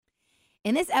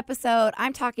In this episode,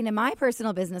 I'm talking to my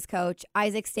personal business coach,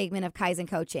 Isaac Stegman of Kaizen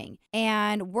Coaching,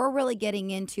 and we're really getting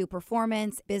into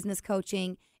performance business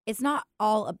coaching. It's not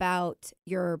all about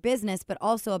your business, but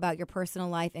also about your personal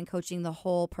life and coaching the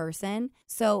whole person.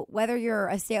 So whether you're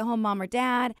a stay-at-home mom or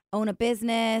dad, own a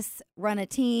business, run a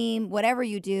team, whatever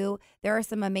you do, there are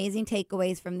some amazing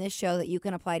takeaways from this show that you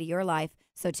can apply to your life.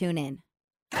 So tune in.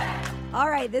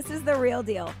 All right, this is The Real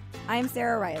Deal. I'm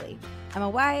Sarah Riley. I'm a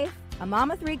wife, a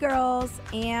mom of 3 girls,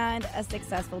 and a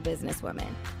successful businesswoman.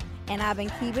 And I've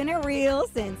been keeping it real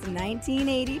since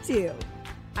 1982.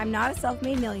 I'm not a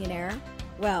self-made millionaire.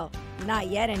 Well, not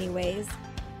yet anyways.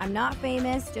 I'm not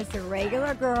famous, just a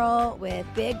regular girl with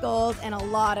big goals and a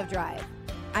lot of drive.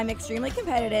 I'm extremely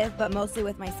competitive, but mostly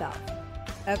with myself.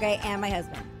 Okay, and my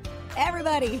husband.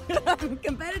 Everybody. I'm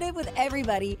competitive with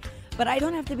everybody, but I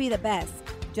don't have to be the best,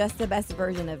 just the best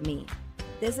version of me.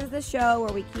 This is the show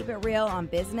where we keep it real on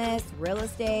business, real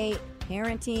estate,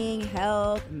 parenting,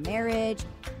 health, marriage,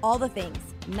 all the things.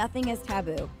 Nothing is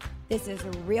taboo. This is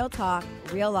real talk,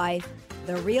 real life,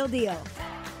 the real deal.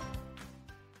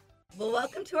 Well,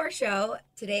 welcome to our show.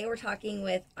 Today we're talking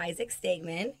with Isaac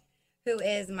Stegman, who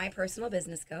is my personal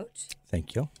business coach.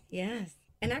 Thank you. Yes.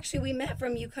 And actually we met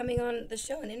from you coming on the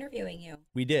show and interviewing you.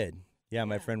 We did. Yeah,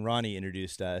 my friend Ronnie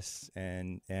introduced us,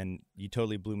 and you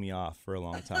totally blew me off for a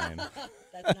long time.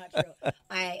 That's not true.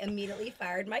 I immediately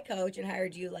fired my coach and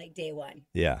hired you like day one.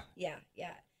 Yeah. Yeah.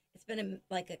 It's been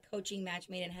like a coaching match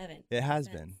made in heaven. It has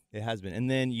been. And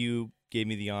then you gave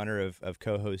me the honor of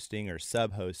co-hosting or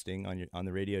sub-hosting on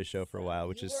the radio show for a while,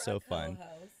 which is so fun.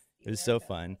 It was so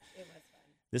fun. It was fun.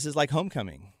 This is like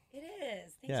homecoming. It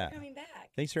is. Thanks for coming back.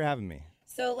 Thanks for having me.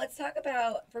 So let's talk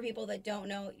about, for people that don't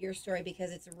know your story,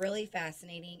 because it's really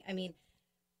fascinating. I mean,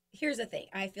 here's the thing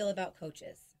I feel about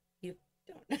coaches. You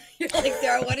don't. You're like,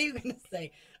 Sarah, what are you going to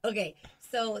say? Okay,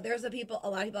 so there's a lot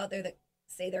of people out there that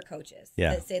say they're coaches,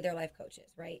 that say they're life coaches,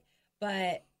 right?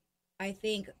 But I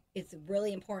think it's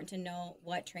really important to know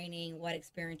what training, what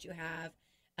experience you have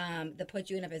that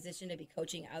puts you in a position to be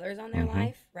coaching others on their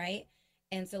life, right?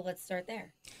 And so let's start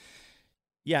there.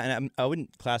 Yeah, and I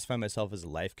wouldn't classify myself as a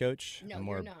life coach. No, I'm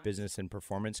more you're not. business and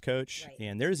performance coach, Right.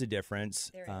 and there's a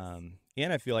difference. There is.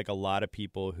 And I feel like a lot of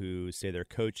people who say they're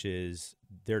coaches,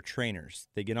 they're trainers.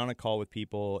 They get on a call with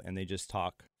people and they just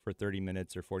talk for 30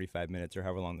 minutes or 45 minutes or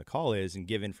however long the call is and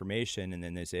give information, and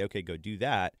then they say, okay, go do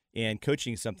that. And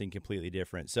coaching is something completely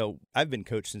different. So I've been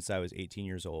coached since I was 18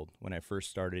 years old when I first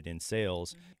started in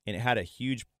sales, and it had a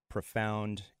huge,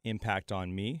 profound impact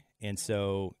on me. And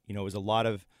so, it was a lot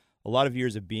of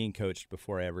years of being coached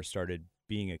before I ever started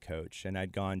being a coach. And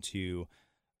I'd gone to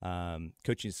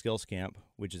Coaching Skills Camp,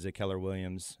 which is a Keller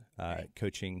Williams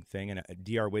coaching thing. And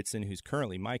D.R. Whitson, who's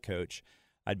currently my coach,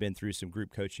 I'd been through some group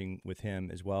coaching with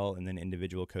him as well, and then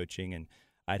individual coaching. And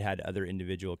I'd had other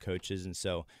individual coaches. And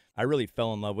so I really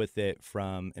fell in love with it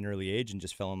from an early age and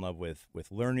just fell in love with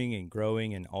learning and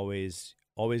growing and always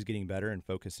getting better and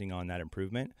focusing on that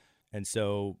improvement. And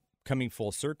so coming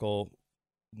full circle,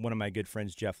 one of my good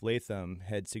friends, Jeff Latham,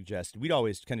 had suggested, we'd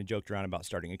always kind of joked around about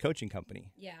starting a coaching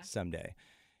company someday.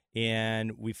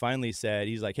 And we finally said,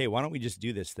 he's like, hey, why don't we just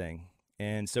do this thing?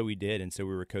 And so we did. And so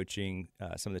we were coaching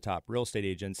some of the top real estate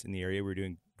agents in the area. We were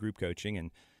doing group coaching.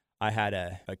 And I had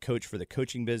a coach for the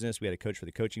coaching business. We had a coach for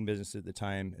the coaching business at the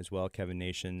time as well, Kevin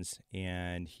Nations.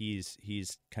 And he's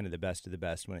kind of the best of the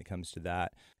best when it comes to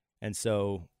that. And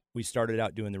so we started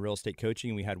out doing the real estate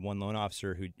coaching. We had one loan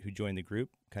officer who joined the group,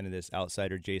 kind of this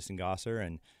outsider, Jason Gosser.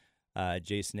 And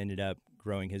Jason ended up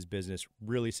growing his business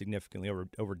really significantly,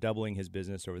 over doubling his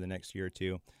business over the next year or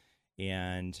two,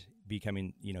 and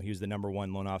becoming, he was the number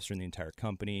one loan officer in the entire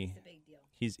company. It's a big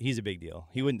deal. He's a big deal.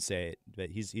 He wouldn't say it,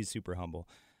 but he's super humble.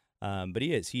 But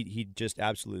he is. He just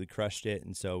absolutely crushed it.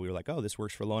 And so we were like, oh, this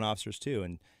works for loan officers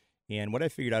too. And what I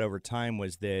figured out over time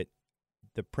was that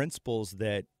the principles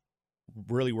that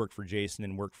really work for Jason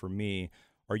and work for me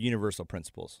are universal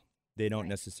principles. They don't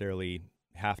necessarily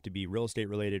have to be real estate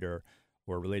related or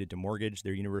related to mortgage.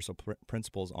 They're universal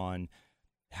principles on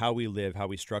how we live, how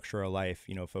we structure our life,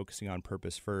 focusing on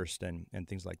purpose first and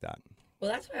things like that.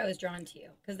 Well, that's why I was drawn to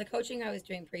you, because the coaching I was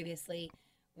doing previously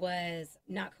was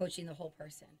not coaching the whole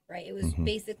person, right? It was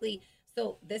basically,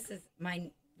 so this is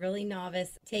my really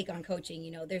novice take on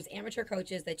coaching. There's amateur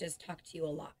coaches that just talk to you a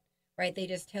lot, right? They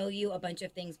just tell you a bunch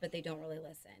of things, but they don't really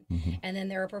listen. And then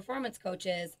there are performance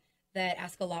coaches that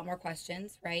ask a lot more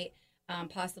questions, right?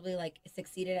 Possibly like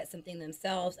succeeded at something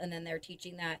themselves, and then they're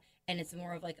teaching that, and it's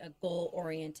more of like a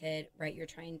goal-oriented, right? You're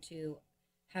trying to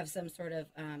have some sort of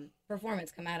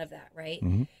performance come out of that, right?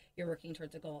 You're working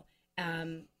towards a goal.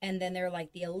 And then they're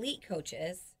like the elite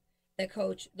coaches that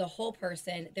coach the whole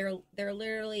person. They're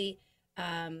literally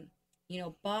um,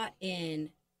 bought in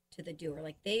to the doer.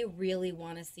 Like they really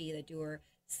want to see the doer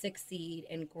succeed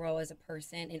and grow as a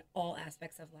person in all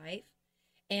aspects of life.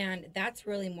 And that's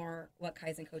really more what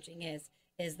Kaizen coaching is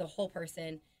the whole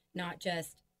person, not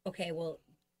just, okay, well,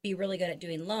 be really good at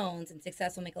doing loans and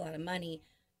successful, make a lot of money.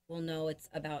 Well, no, it's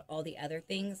about all the other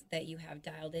things that you have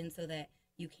dialed in so that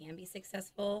you can be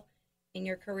successful in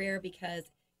your career. Because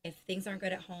if things aren't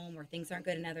good at home or things aren't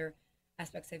good in other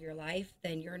aspects of your life,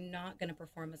 then you're not going to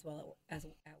perform as well as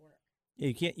at work.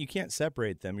 Yeah, you can't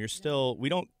separate them. You're No. still we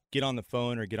don't get on the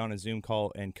phone or get on a Zoom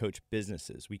call and coach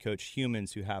businesses. We coach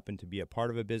humans who happen to be a part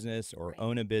of a business or Right.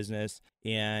 own a business,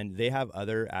 and they have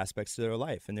other aspects to their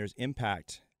life, and there's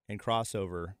impact and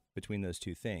crossover between those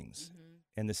two things. Mm-hmm.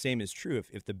 And the same is true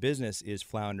if the business is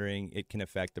floundering, it can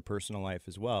affect the personal life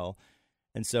as well.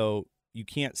 And so you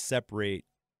can't separate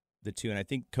the two. And I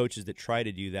think coaches that try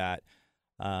to do that,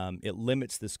 it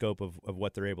limits the scope of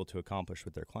what they're able to accomplish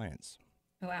with their clients.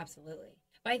 Oh, absolutely.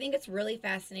 But I think it's really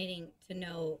fascinating to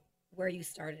know where you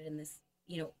started in this,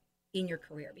 in your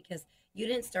career, because you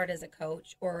didn't start as a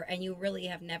coach and you really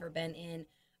have never been in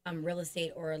real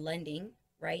estate or lending,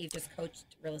 right? You've just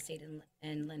coached real estate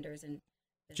and lenders and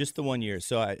Just the 1 year.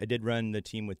 So I did run the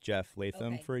team with Jeff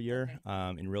Latham Okay, for a year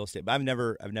okay. in real estate, but I've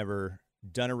never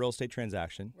done a real estate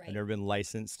transaction. Right. I've never been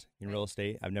licensed in Right. real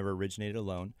estate. I've never originated a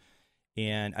loan,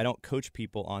 and I don't coach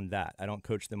people on that. I don't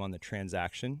coach them on the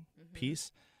transaction Mm-hmm.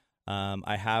 piece.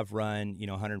 I have run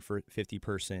 150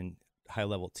 person high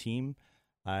level team.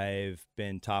 I've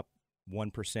been top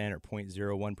 1% or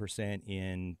 0.01%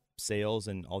 in sales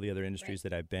and all the other industries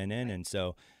Right. that I've been in, Right. and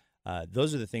so.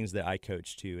 Those are the things that I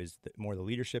coach to is more the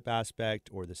leadership aspect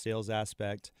or the sales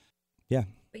aspect. Yeah,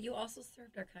 But you also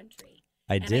served our country.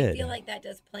 I And I did. feel like that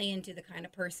does play into the kind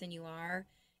of person you are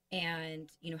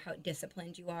and, how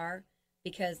disciplined you are.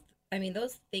 Because, I mean,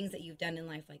 those things that you've done in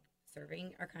life, like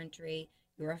serving our country,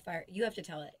 you have to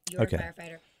tell it. You're Okay. a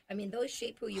firefighter. I mean, those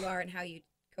shape who you are and how you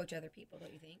coach other people,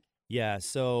 don't you think? Yeah,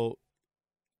 so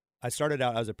I started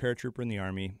out as a paratrooper in the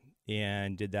Army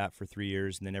and did that for 3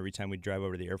 years. And then every time we'd drive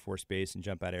over to the Air Force Base and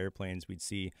jump out of airplanes, we'd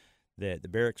see that the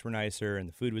barracks were nicer and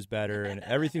the food was better and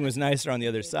everything was nicer on the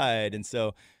other side. And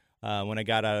so when I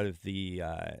got out of the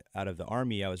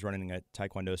Army, I was running a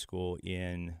Taekwondo school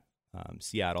in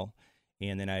Seattle,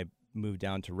 and then I moved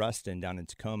down to Ruston, down in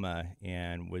Tacoma,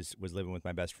 and was living with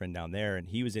my best friend down there. And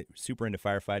he was super into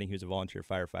firefighting. He was a volunteer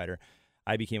firefighter.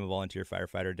 I became a volunteer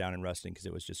firefighter down in Ruston because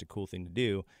it was just a cool thing to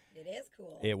do. It is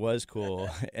cool. It was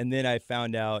cool. And then I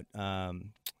found out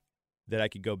that I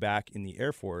could go back in the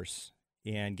Air Force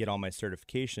and get all my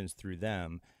certifications through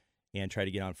them and try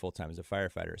to get on full time as a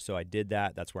firefighter. So I did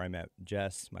that. That's where I met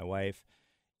Jess, my wife,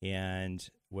 and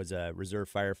was a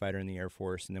reserve firefighter in the Air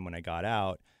Force. And then when I got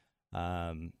out,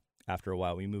 after a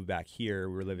while, we moved back here.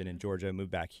 We were living in Georgia,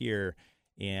 moved back here,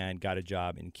 and got a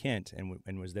job in Kent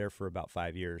and was there for about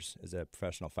 5 years as a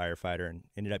professional firefighter, and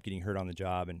ended up getting hurt on the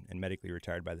job and medically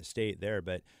retired by the state there.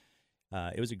 But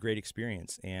it was a great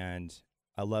experience, and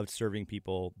I loved serving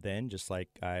people then, just like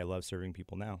I love serving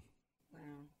people now. Wow.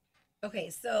 Okay,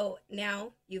 so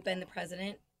now you've been the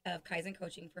president of Kaizen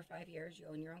Coaching for 5 years. You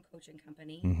own your own coaching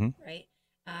company, Mm-hmm. right?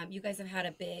 You guys have had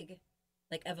a big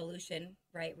evolution,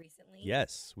 right, recently?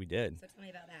 Yes, we did. So tell me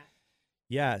about that.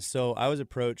 Yeah, so I was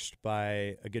approached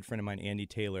by a good friend of mine, Andy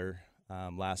Taylor,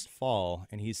 last fall,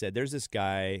 and he said, there's this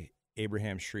guy,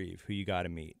 Abraham Shreve, who you got to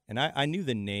meet. And I knew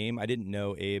the name. I didn't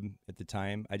know Abe at the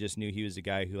time. I just knew he was a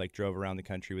guy who drove around the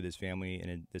country with his family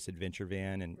in this adventure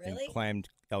van and Really? climbed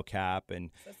El Cap.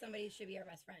 And So somebody should be our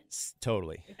best friend.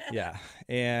 totally, yeah.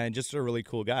 And just a really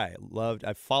cool guy.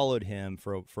 I followed him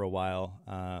for a while,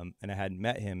 and I hadn't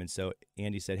met him. And so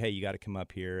Andy said, hey, you got to come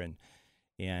up here and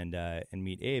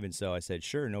meet Abe. And so I said,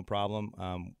 sure, no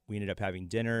problem. We ended up having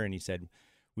dinner, and he said,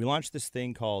 we launched this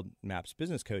thing called MAPS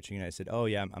Business Coaching. And I said, oh,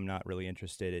 yeah, I'm not really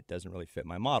interested. It doesn't really fit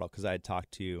my model, because I had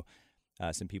talked to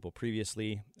some people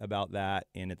previously about that.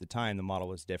 And at the time, the model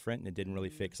was different, and it didn't really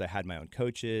fit because I had my own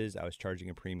coaches. I was charging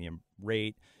a premium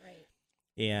rate. Right.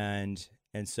 And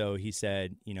so he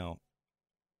said,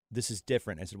 this is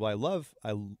different. I said, well,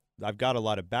 I've got a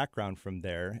lot of background from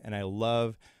there, and I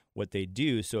love what they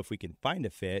do. So if we can find a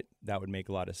fit, that would make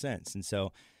a lot of sense. And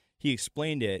so he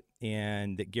explained it,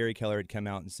 and that Gary Keller had come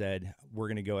out and said, we're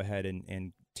going to go ahead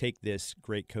and take this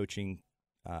great coaching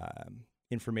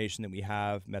information that we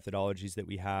have, methodologies that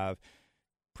we have,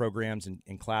 programs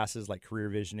and classes like career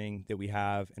visioning that we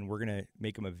have, and we're going to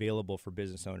make them available for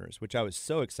business owners, which I was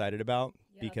so excited about,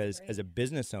 Yeah, because that's as a great.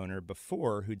 business owner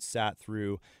before who'd sat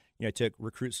through, I took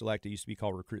Recruit Select. It used to be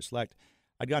called Recruit Select.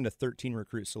 I'd gone to 13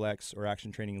 recruit selects or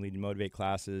action training and lead and motivate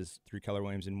classes through Keller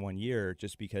Williams in 1 year,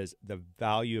 just because the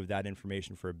value of that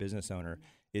information for a business owner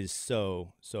is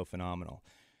so phenomenal.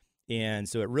 And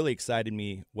so it really excited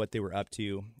me what they were up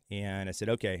to. And I said,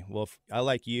 okay, well, if I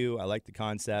like you, I like the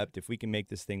concept. If we can make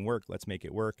this thing work, let's make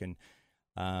it work. And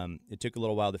it took a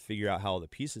little while to figure out how all the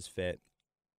pieces fit.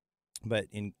 But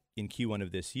in Q1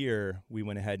 of this year, we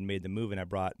went ahead and made the move, and I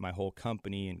brought my whole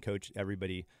company and coached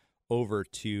everybody over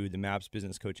to the MAPS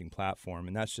business coaching platform.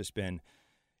 And that's just been,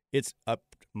 it's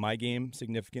upped my game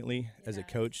significantly as a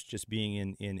coach, just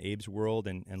being in Abe's world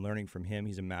and learning from him.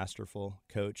 He's a masterful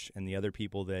coach, and the other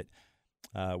people that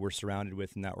we're surrounded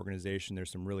with in that organization,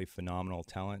 there's some really phenomenal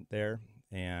talent there,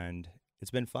 and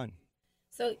it's been fun.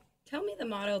 So tell me the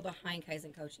motto behind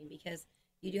Kaizen Coaching, because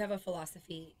you do have a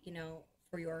philosophy,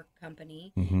 for your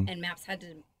company, and MAPS had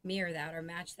to mirror that or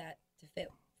match that to fit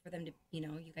for them to,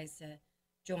 you guys to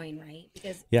join, right?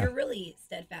 Because you're really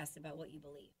steadfast about what you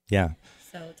believe. Yeah.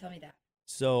 So tell me that.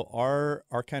 So our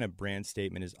kind of brand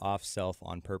statement is off self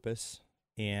on purpose.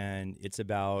 And it's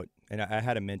about, and I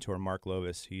had a mentor, Mark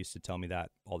Lovis, who used to tell me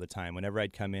that all the time. Whenever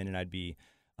I'd come in and I'd be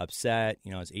upset,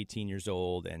 I was 18 years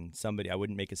old and I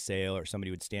wouldn't make a sale, or somebody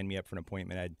would stand me up for an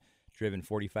appointment I'd driven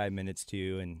 45 minutes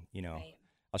to, and, Right.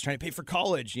 I was trying to pay for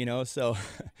college, so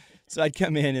I'd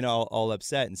come in and all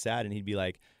upset and sad, and he'd be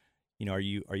like, are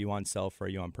you on self or are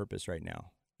you on purpose right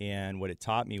now? And what it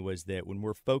taught me was that when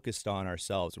we're focused on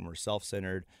ourselves, when we're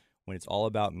self-centered, when it's all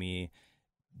about me,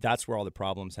 that's where all the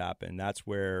problems happen. That's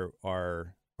where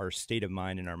our state of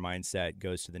mind and our mindset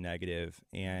goes to the negative.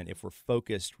 And if we're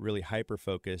focused, really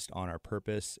hyper-focused on our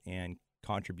purpose and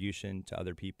contribution to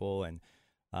other people and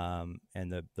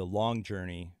the long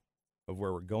journey of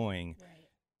where we're going, Right.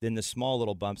 then the small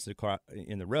little bumps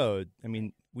in the road,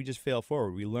 we just fail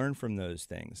forward. We learn from those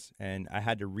things. And I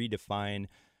had to redefine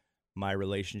my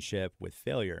relationship with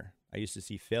failure. I used to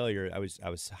see failure. I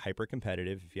was hyper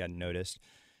competitive, if you hadn't noticed,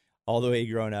 all the way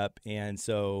growing up. And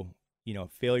so,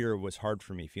 failure was hard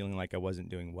for me, feeling like I wasn't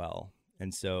doing well.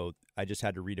 And so I just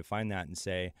had to redefine that and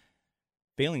say,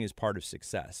 failing is part of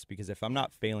success, because if I'm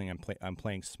not failing, I'm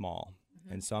playing small.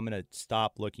 And so I'm going to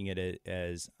stop looking at it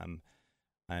as I'm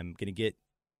going to get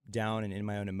down and in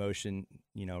my own emotion,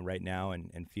 right now,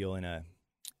 and feel in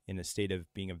a state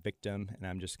of being a victim. And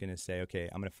I'm just going to say, okay,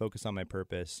 I'm going to focus on my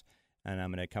purpose, and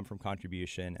I'm going to come from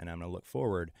contribution, and I'm going to look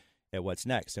forward at what's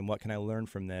next and what can I learn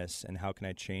from this, and how can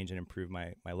I change and improve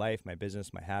my life, my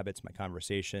business, my habits, my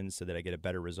conversations, so that I get a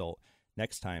better result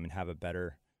next time and have a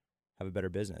better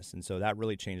business. And so that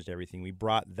really changed everything. We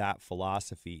brought that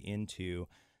philosophy into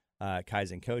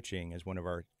Kaizen coaching as one of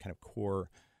our kind of core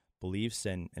beliefs,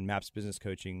 and MAPS business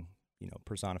coaching,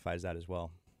 personifies that as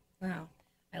well. Wow.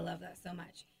 I love that so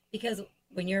much, because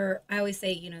I always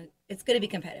say, it's going to be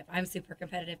competitive. I'm super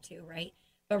competitive too, right?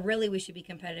 But really we should be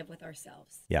competitive with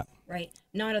ourselves. Yeah. Right?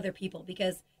 Not other people,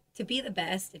 because to be the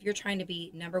best, if you're trying to be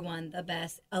number one, the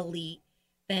best, elite,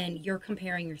 then you're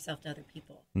comparing yourself to other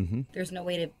people. Mm-hmm. There's no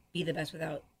way to be the best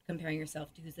without comparing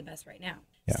yourself to who's the best right now.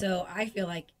 Yeah. So I feel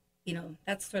like,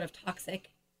 that's sort of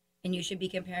toxic, and you should be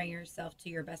comparing yourself to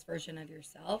your best version of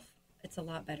yourself. It's a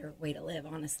lot better way to live,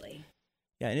 honestly.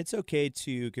 Yeah, and it's okay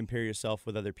to compare yourself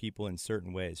with other people in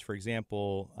certain ways. For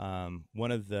example,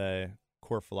 one of the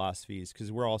core philosophies,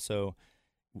 because we're also,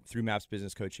 through MAPS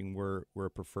Business Coaching, we're a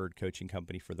preferred coaching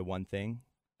company for The One Thing.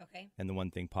 Okay. And The One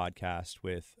Thing podcast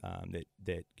with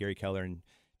that Gary Keller and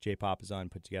Jay Papazon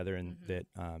put together, and that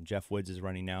Jeff Woods is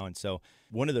running now. And so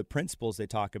one of the principles they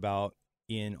talk about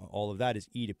in all of that is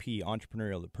E to P,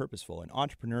 entrepreneurial to purposeful. And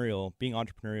being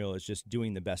entrepreneurial is just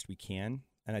doing the best we can.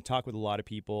 And I talk with a lot of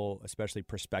people, especially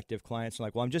prospective clients,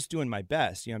 like, well, I'm just doing my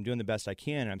best. I'm doing the best I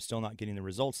can, and I'm still not getting the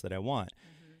results that I want.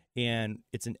 And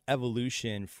it's an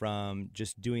evolution from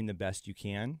just doing the best you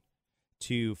can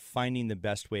to finding the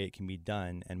best way it can be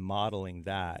done and modeling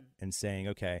that and saying,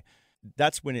 okay,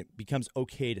 that's when it becomes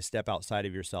okay to step outside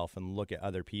of yourself and look at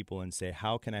other people and say,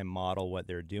 how can I model what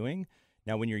they're doing?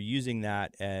 Now, when you're using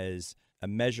that as a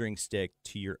measuring stick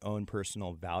to your own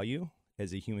personal value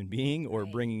as a human being, or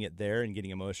bringing it there and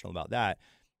getting emotional about that,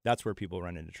 that's where people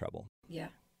run into trouble. Yeah.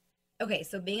 Okay,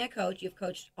 so being a coach, you've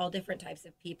coached all different types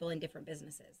of people in different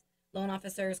businesses. Loan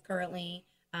officers currently,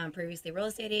 previously real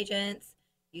estate agents.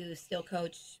 You still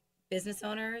coach business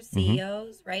owners,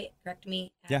 CEOs, right? Correct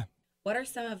me. Yeah. What are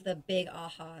some of the big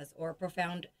ahas or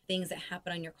profound things that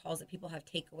happen on your calls that people have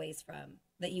takeaways from,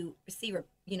 that you see,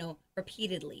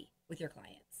 repeatedly with your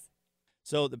clients?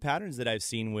 So the patterns that I've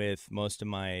seen with most of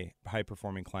my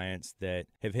high-performing clients that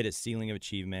have hit a ceiling of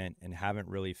achievement and haven't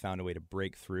really found a way to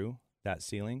break through that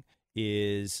ceiling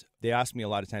is they ask me a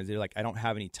lot of times, they're like, I don't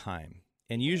have any time.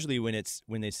 And usually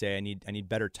when they say I need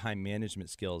better time management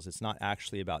skills, it's not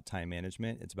actually about time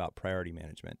management, it's about priority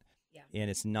management. Yeah. And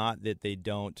it's not that they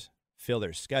don't fill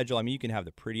their schedule. I mean, you can have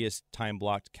the prettiest time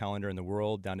blocked calendar in the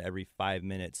world down to every 5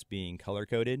 minutes being color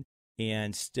coded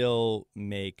and still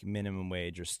make minimum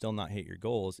wage or still not hit your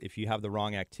goals if you have the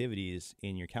wrong activities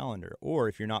in your calendar or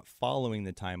if you're not following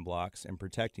the time blocks and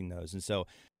protecting those. And so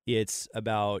it's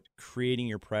about creating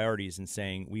your priorities and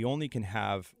saying we only can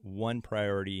have one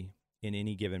priority in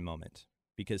any given moment,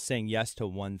 because saying yes to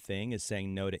one thing is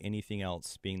saying no to anything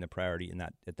else being the priority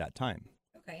at that time.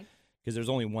 Okay. Because there's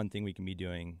only one thing we can be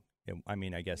doing. I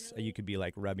mean, I guess you could be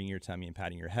like rubbing your tummy and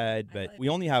patting your head, but we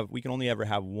can only ever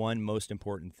have one most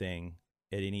important thing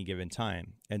at any given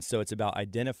time. And so it's about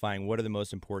identifying what are the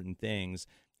most important things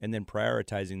and then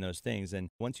prioritizing those things. And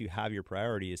once you have your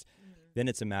priorities, then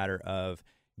it's a matter of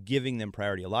giving them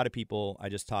priority. A lot of people, I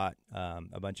just taught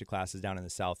a bunch of classes down in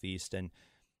the Southeast, and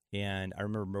I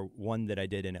remember one that I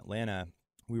did in Atlanta.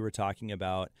 We were talking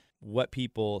about what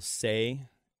people say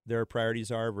their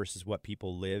priorities are versus what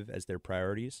people live as their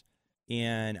priorities.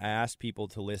 And I asked people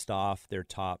to list off their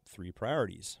top 3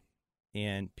 priorities.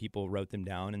 And people wrote them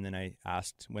down. And then I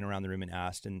went around the room and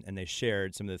asked, and they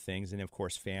shared some of the things. And of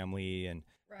course, family and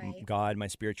God, my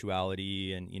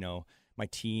spirituality, and, my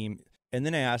team. And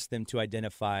then I asked them to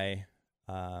identify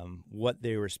what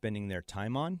they were spending their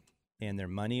time on and their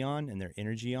money on and their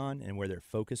energy on and where their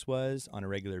focus was on a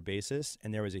regular basis.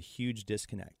 And there was a huge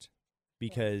disconnect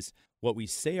because what we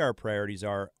say our priorities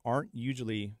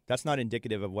that's not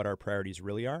indicative of what our priorities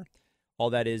really are.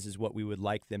 All that is what we would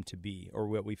like them to be or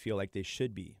what we feel like they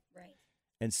should be. Right.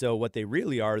 And so what they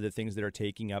really are the things that are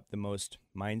taking up the most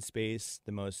mind space,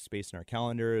 the most space in our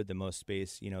calendar, the most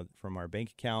space, from our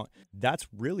bank account. That's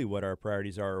really what our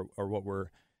priorities are, or what we're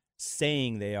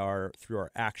saying they are through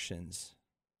our actions,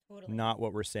 not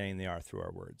what we're saying they are through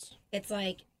our words. It's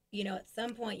like, at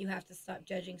some point you have to stop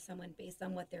judging someone based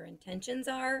on what their intentions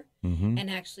are Mm-hmm. and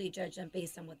actually judge them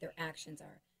based on what their actions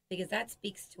are, because that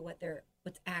speaks to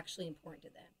what's actually important to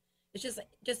them. It's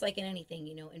just like in anything,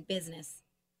 in business,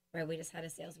 right? We just had a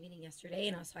sales meeting yesterday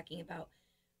and I was talking about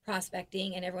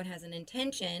prospecting, and everyone has an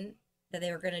intention that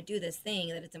they were going to do this thing,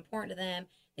 that it's important to them,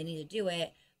 they need to do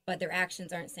it, but their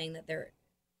actions aren't saying that they're,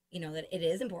 that it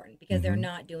is important because they're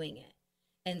not doing it.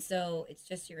 And so it's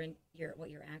just your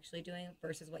what you're actually doing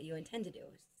versus what you intend to do.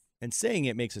 And saying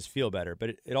it makes us feel better,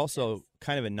 but it also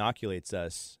kind of inoculates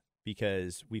us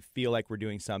because we feel like we're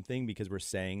doing something because we're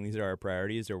saying these are our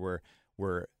priorities, or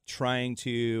we're trying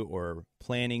to or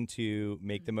planning to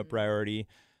make them a priority.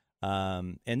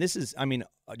 And this is,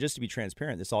 just to be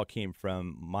transparent, this all came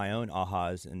from my own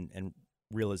ahas and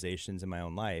realizations in my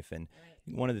own life. And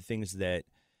one of the things that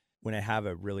when I have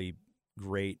a really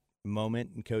great moment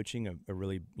in coaching, a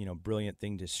really brilliant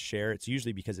thing to share, it's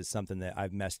usually because it's something that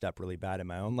I've messed up really bad in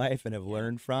my own life and have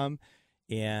learned from,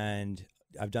 and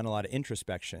I've done a lot of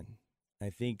introspection. I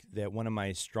think that one of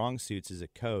my strong suits as a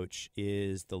coach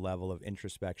is the level of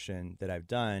introspection that I've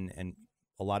done, and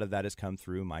a lot of that has come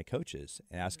through my coaches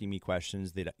asking me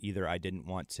questions that either I didn't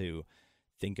want to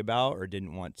think about or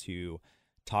didn't want to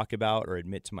talk about or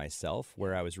admit to myself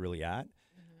where I was really at.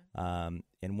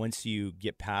 And once you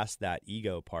get past that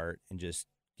ego part and just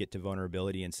get to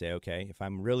vulnerability and say, okay, if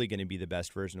I'm really going to be the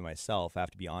best version of myself, I have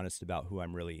to be honest about who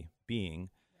I'm really being.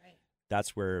 Right.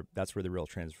 That's where the real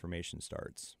transformation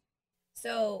starts.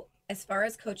 So as far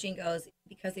as coaching goes,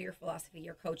 because of your philosophy,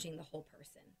 you're coaching the whole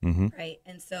person, right?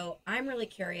 And so I'm really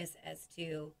curious as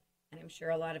to, and I'm sure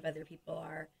a lot of other people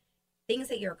are, things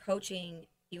that you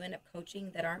end up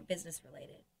coaching that aren't business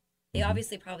related. They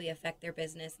obviously probably affect their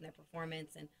business and their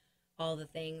performance and all the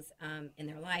things in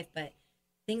their life, but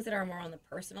things that are more on the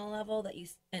personal level that you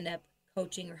end up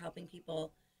coaching or helping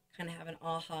people kind of have an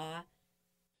aha.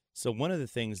 So one of the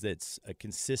things that's a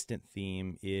consistent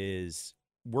theme is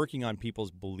working on people's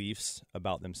beliefs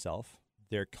about themselves,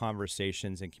 their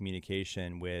conversations and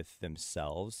communication with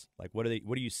themselves. Like, what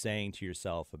are you saying to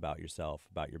yourself, about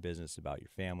your business, about your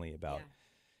family,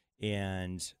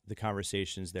 and the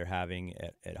conversations they're having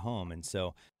at home. And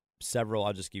so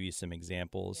I'll just give you some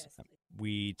examples. Yes.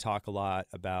 We talk a lot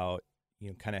about,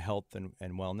 kind of health and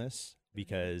wellness,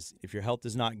 because if your health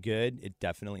is not good, it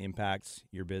definitely impacts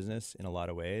your business in a lot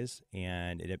of ways,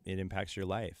 and it impacts your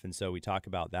life. And so we talk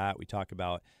about that. We talk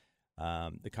about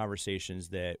the conversations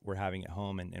that we're having at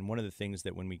home. And one of the things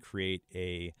that when we create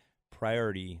a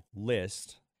priority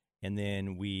list and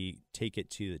then we take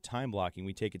it to the time blocking,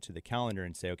 we take it to the calendar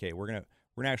and say, okay, we're gonna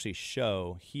actually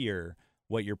show here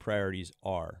what your priorities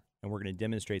are, and we're going to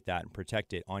demonstrate that and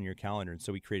protect it on your calendar. And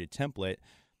so we create a template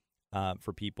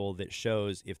for people that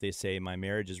shows if they say my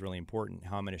marriage is really important,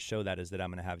 how I'm going to show that is that I'm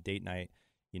going to have date night,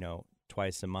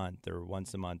 twice a month or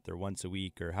once a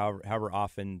week or however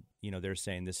often, they're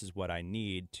saying this is what I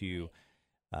need to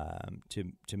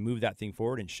move that thing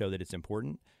forward and show that it's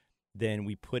important. Then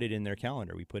we put it in their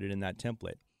calendar. We put it in that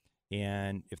template.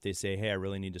 And if they say, hey, I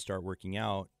really need to start working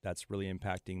out, that's really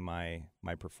impacting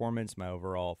my performance, my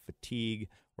overall fatigue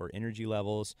or energy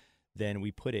levels, then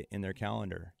we put it in their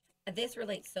calendar. This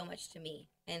relates so much to me.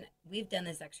 And we've done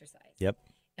this exercise. Yep.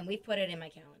 And we put it in my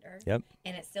calendar. Yep.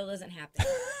 And it still doesn't happen.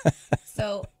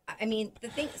 So, I mean,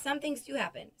 some things do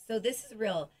happen. So this is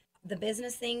real. The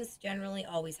business things generally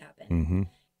always happen. Mm-hmm.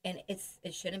 And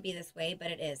it shouldn't be this way,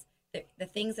 but it is. The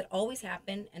things that always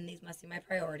happen, and these must be my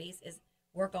priorities, is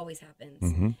work always happens.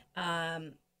 Mm-hmm.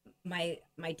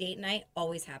 My date night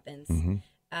always happens. Mm-hmm.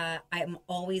 I'm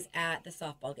always at the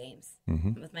softball games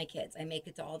Mm-hmm. with my kids. I make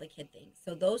it to all the kid things.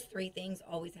 So those 3 things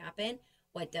always happen.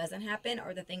 What doesn't happen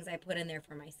are the things I put in there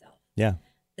for myself. Yeah.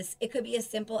 It could be as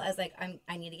simple as like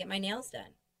I need to get my nails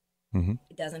done. Mm-hmm.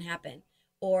 It doesn't happen.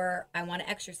 Or I want to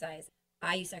exercise.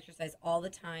 I used to exercise all the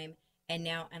time, and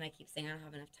I keep saying I don't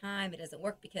have enough time. It doesn't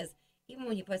work because even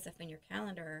when you put stuff in your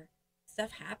calendar,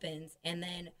 stuff happens, and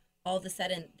then all of a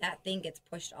sudden that thing gets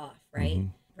pushed off, right?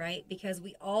 Mm-hmm. Right? Because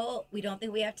we don't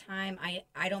think we have time.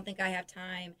 I don't think I have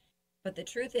time. But the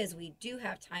truth is we do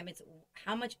have time. It's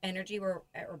how much energy or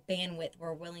bandwidth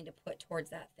we're willing to put towards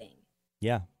that thing.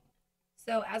 Yeah.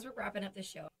 So as we're wrapping up the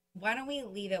show, why don't we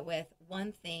leave it with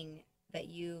one thing that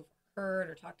you've heard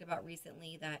or talked about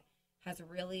recently that has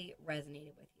really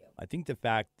resonated with you? I think the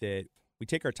fact that we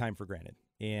take our time for granted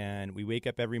and we wake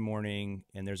up every morning,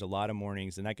 and there's a lot of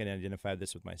mornings, and I can identify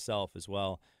this with myself as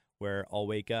well, where I'll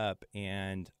wake up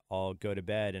and I'll go to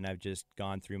bed and I've just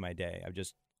gone through my day. I've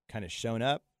just kind of shown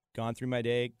up, gone through my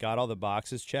day, got all the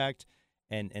boxes checked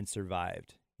and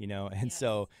survived, And Yes.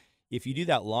 so if you do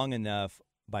that long enough,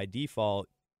 by default,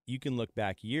 you can look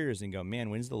back years and go, man,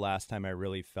 when's the last time I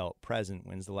really felt present?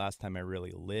 When's the last time I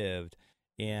really lived?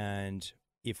 And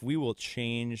if we will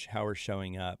change how we're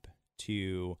showing up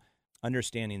to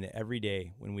understanding that every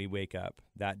day when we wake up,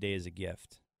 that day is a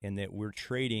gift, and that we're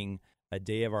trading a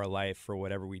day of our life for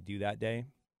whatever we do that day.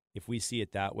 If we see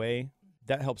it that way,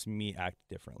 that helps me act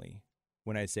differently.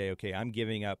 When I say, okay, I'm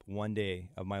giving up one day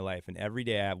of my life, and every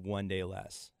day I have one day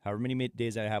less. However many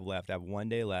days I have left, I have one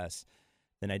day less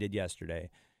than I did yesterday.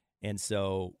 And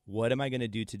so what am I going to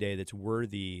do today that's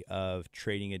worthy of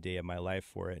trading a day of my life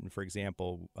for it? And for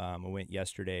example, I went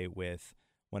yesterday with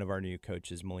one of our new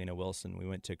coaches, Melina Wilson. We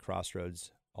went to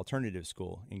Crossroads Alternative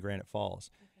School in Granite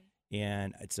Falls. Okay.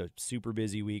 And it's a super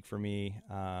busy week for me.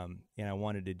 And I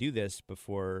wanted to do this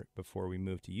before we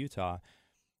moved to Utah.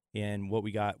 And what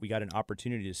we got an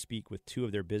opportunity to speak with 2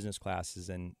 of their business classes.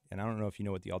 And I don't know if you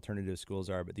know what the alternative schools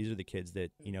are, but these are the kids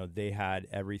that, they had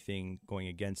everything going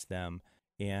against them.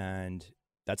 And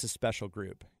that's a special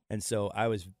group. And so I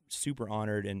was super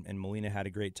honored, and Melina had a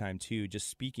great time too, just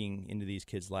speaking into these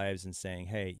kids' lives and saying,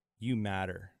 hey, you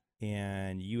matter,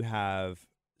 and you have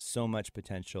so much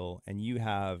potential, and you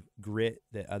have grit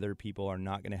that other people are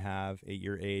not going to have at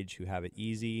your age who have it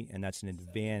easy, and that's an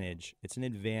advantage. It's an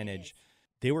advantage.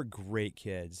 They were great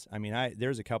kids. I mean,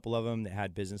 there's a couple of them that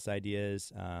had business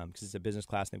ideas because it's a business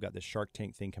class, and they've got this Shark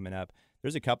Tank thing coming up.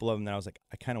 There's a couple of them that I was like,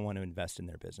 I kind of want to invest in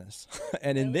their business,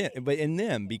 and in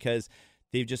them because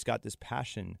they've just got this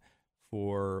passion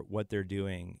for what they're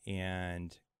doing,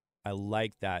 and I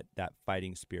like that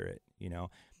fighting spirit,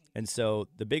 And so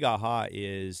the big aha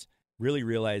is really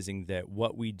realizing that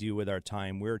what we do with our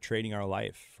time, we're trading our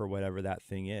life for whatever that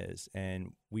thing is,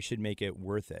 and we should make it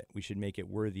worth it. We should make it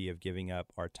worthy of giving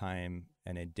up our time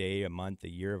and a day, a month, a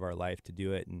year of our life to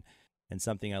do it. And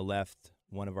something I left,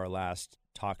 one of our last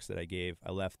talks that I gave,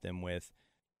 I left them with,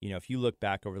 if you look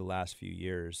back over the last few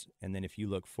years, and then if you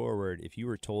look forward, if you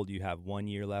were told you have 1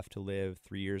 year left to live,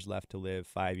 3 years left to live,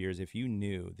 5 years, if you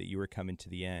knew that you were coming to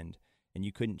the end and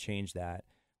you couldn't change that,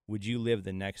 would you live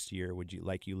the next year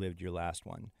like you lived your last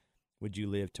one? Would you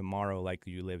live tomorrow like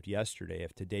you lived yesterday?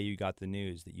 If today you got the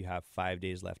news that you have 5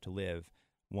 days left to live,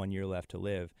 1 year left to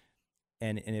live,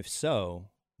 and if so,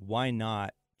 why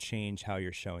not change how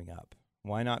you're showing up?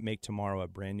 Why not make tomorrow a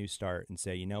brand new start and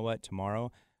say, you know what,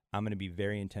 tomorrow I'm going to be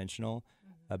very intentional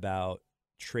about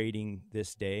trading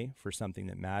this day for something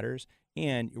that matters,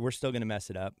 and we're still going to mess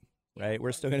it up, right?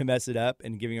 We're still going to mess it up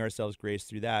and giving ourselves grace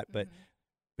through that, but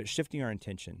shifting our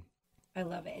intention. I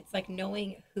love it. It's like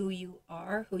knowing who you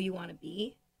are, who you want to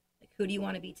be. Like, who do you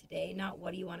want to be today? Not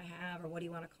what do you want to have or what do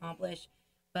you want to accomplish,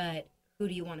 but who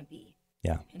do you want to be?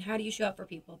 Yeah. And how do you show up for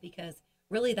people? Because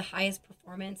really the highest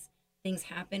performance things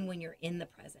happen when you're in the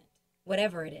present.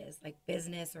 whatever it is, like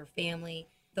business or family.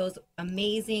 Those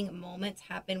amazing moments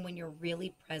happen when you're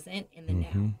really present in the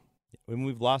now. When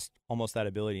we've lost almost that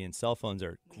ability, and cell phones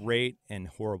are great and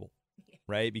horrible,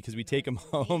 right? Because we take them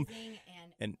home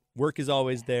and work is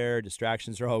always there,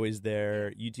 distractions are always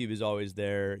there, YouTube is always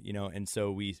there, you know, and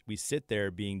so we sit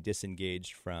there being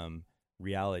disengaged from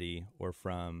reality or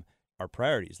from our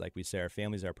priorities. Like we say, our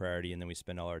family's our priority, and then we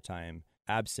spend all our time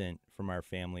absent from our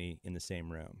family in the same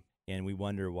room. And we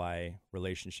wonder why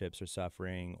relationships are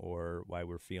suffering or why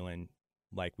we're feeling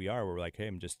like we are. We're like, hey,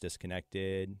 I'm just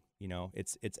disconnected. You know,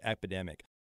 it's epidemic.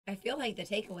 I feel like the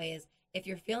takeaway is if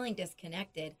you're feeling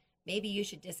disconnected, maybe you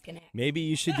should disconnect. Maybe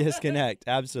you should disconnect.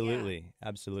 Absolutely. Yeah.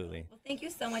 Absolutely. Well, thank you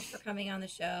so much for coming on the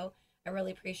show. I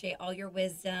really appreciate all your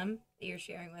wisdom that you're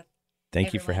sharing with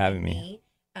Thank you for having me.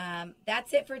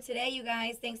 That's it for today, you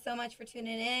guys. Thanks so much for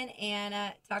tuning in,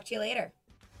 and talk to you later.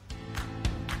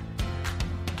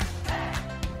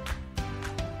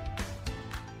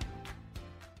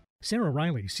 Sarah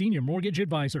Riley, Senior Mortgage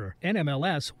Advisor,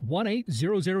 NMLS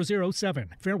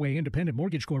 180007. Fairway Independent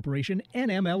Mortgage Corporation,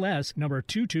 NMLS number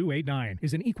 2289,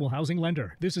 is an equal housing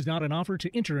lender. This is not an offer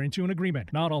to enter into an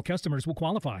agreement. Not all customers will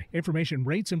qualify. Information,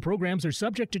 rates, and programs are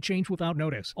subject to change without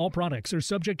notice. All products are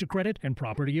subject to credit and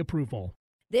property approval.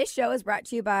 This show is brought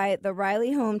to you by the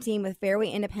Riley Home Team with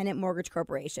Fairway Independent Mortgage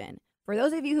Corporation. For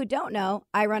those of you who don't know,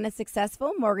 I run a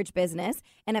successful mortgage business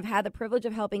and have had the privilege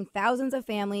of helping thousands of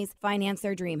families finance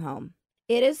their dream home.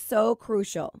 It is so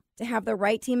crucial to have the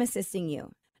right team assisting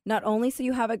you, not only so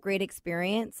you have a great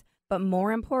experience, but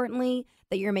more importantly,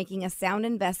 that you're making a sound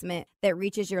investment that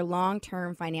reaches your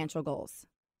long-term financial goals.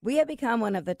 We have become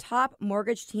one of the top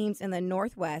mortgage teams in the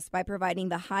Northwest by providing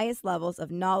the highest levels of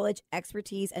knowledge,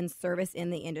 expertise, and service in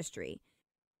the industry.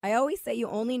 I always say you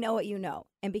only know what you know,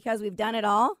 and because we've done it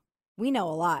all, we know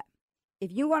a lot.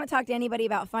 If you want to talk to anybody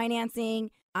about financing,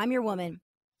 I'm your woman.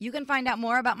 You can find out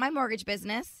more about my mortgage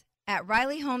business at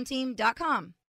RileyHomeTeam.com.